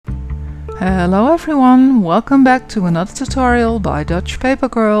Hello everyone, welcome back to another tutorial by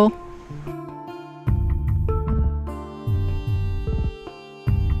dutchpapergirl.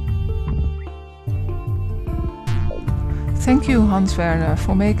 Thank you Hans-Werner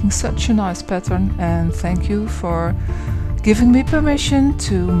for making such a nice pattern, and thank you for giving me permission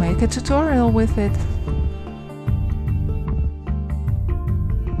to make a tutorial with it.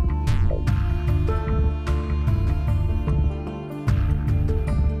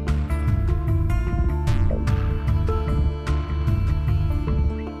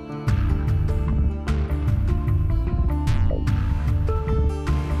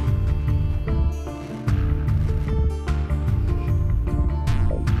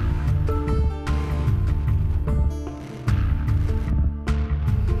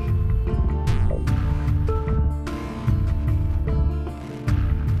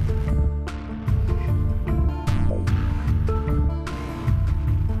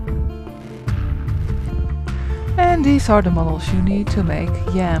 And these are the models you need to make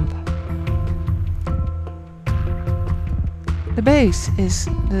Yamp. The base is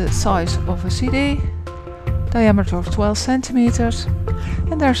the size of a CD, diameter of 12 centimeters,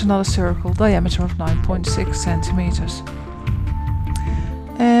 and there's another circle, diameter of 9.6 centimeters.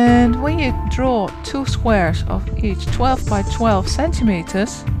 And when you draw two squares of each 12 by 12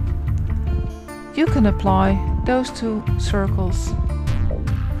 centimeters, you can apply those two circles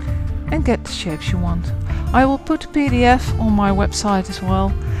and get the shapes you want. I will put a PDF on my website as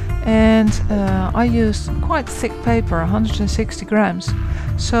well, and I used quite thick paper, 160 grams,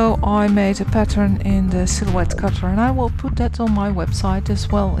 so I made a pattern in the silhouette cutter, and I will put that on my website as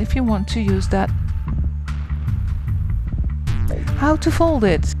well if you want to use that. How to fold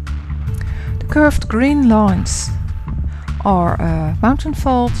it? The curved green lines are mountain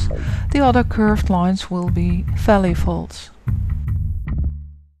folds, the other curved lines will be valley folds.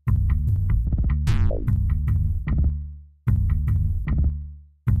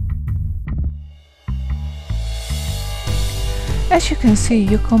 As you can see,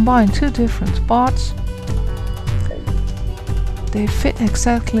 you combine two different parts. They fit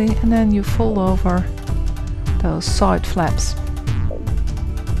exactly, and then you fold over those side flaps.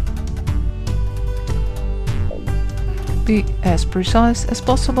 Be as precise as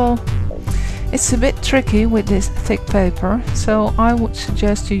possible. It's a bit tricky with this thick paper, so I would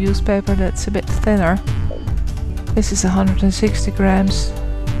suggest you use paper that's a bit thinner. This is 160 grams,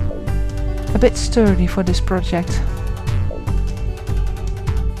 a bit sturdy for this project.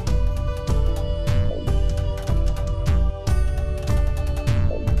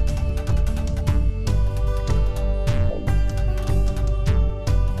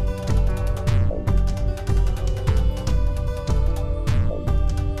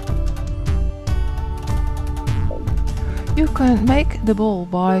 You can make the ball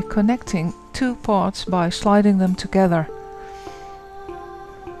by connecting two parts by sliding them together.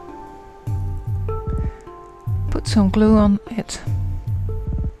 Put some glue on it.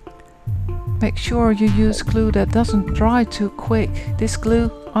 Make sure you use glue that doesn't dry too quick. This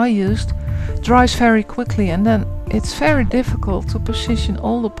glue I used dries very quickly, and then it's very difficult to position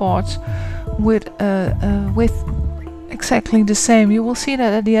all the parts with exactly the same. You will see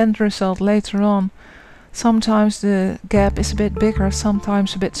that at the end result later on. Sometimes the gap is a bit bigger,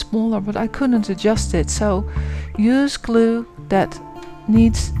 sometimes a bit smaller, but I couldn't adjust it, so use glue that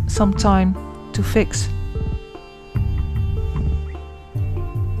needs some time to fix.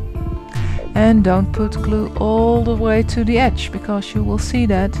 And don't put glue all the way to the edge, because you will see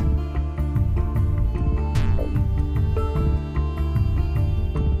that.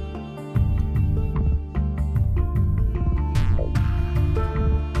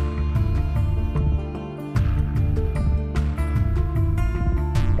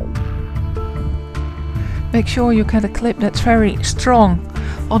 Make sure you get a clip that's very strong,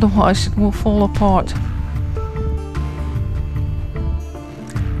 otherwise it will fall apart.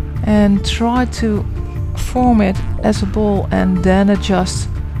 And try to form it as a ball and then adjust,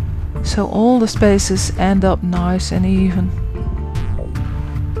 so all the spaces end up nice and even.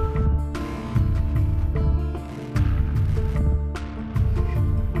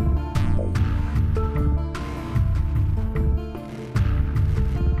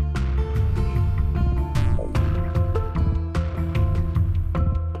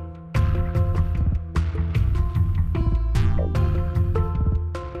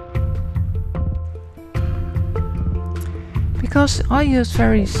 Because I use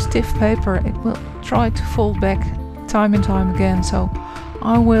very stiff paper, it will try to fold back time and time again, so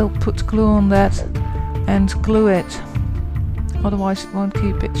I will put glue on that and glue it, otherwise it won't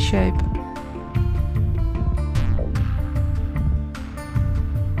keep its shape.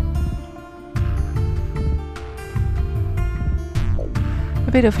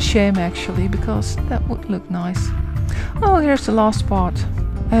 A bit of a shame actually, because that would look nice. Oh, here's the last part.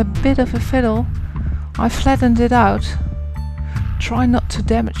 A bit of a fiddle. I flattened it out. Try not to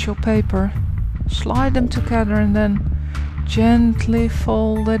damage your paper. Slide them together and then gently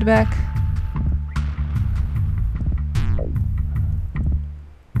fold it back.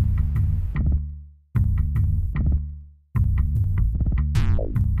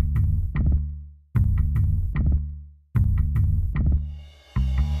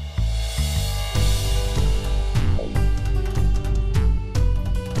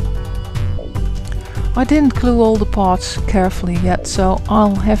 I didn't glue all the parts carefully yet, so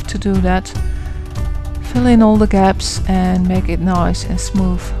I'll have to do that. Fill in all the gaps and make it nice and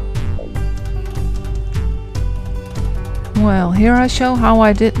smooth. Well, here I show how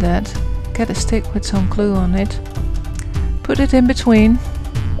I did that. Get a stick with some glue on it. Put it in between.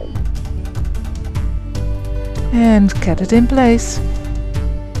 And get it in place.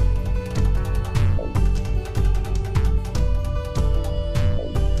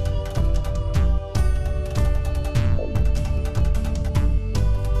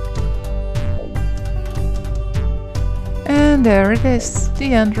 And there it is,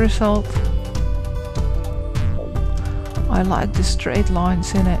 the end result. I like the straight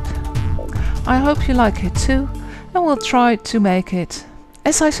lines in it. I hope you like it too, and we'll try to make it.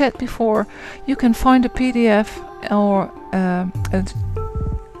 As I said before, you can find a PDF or a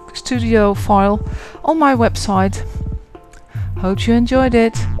studio file on my website. Hope you enjoyed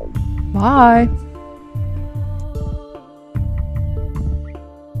it. Bye!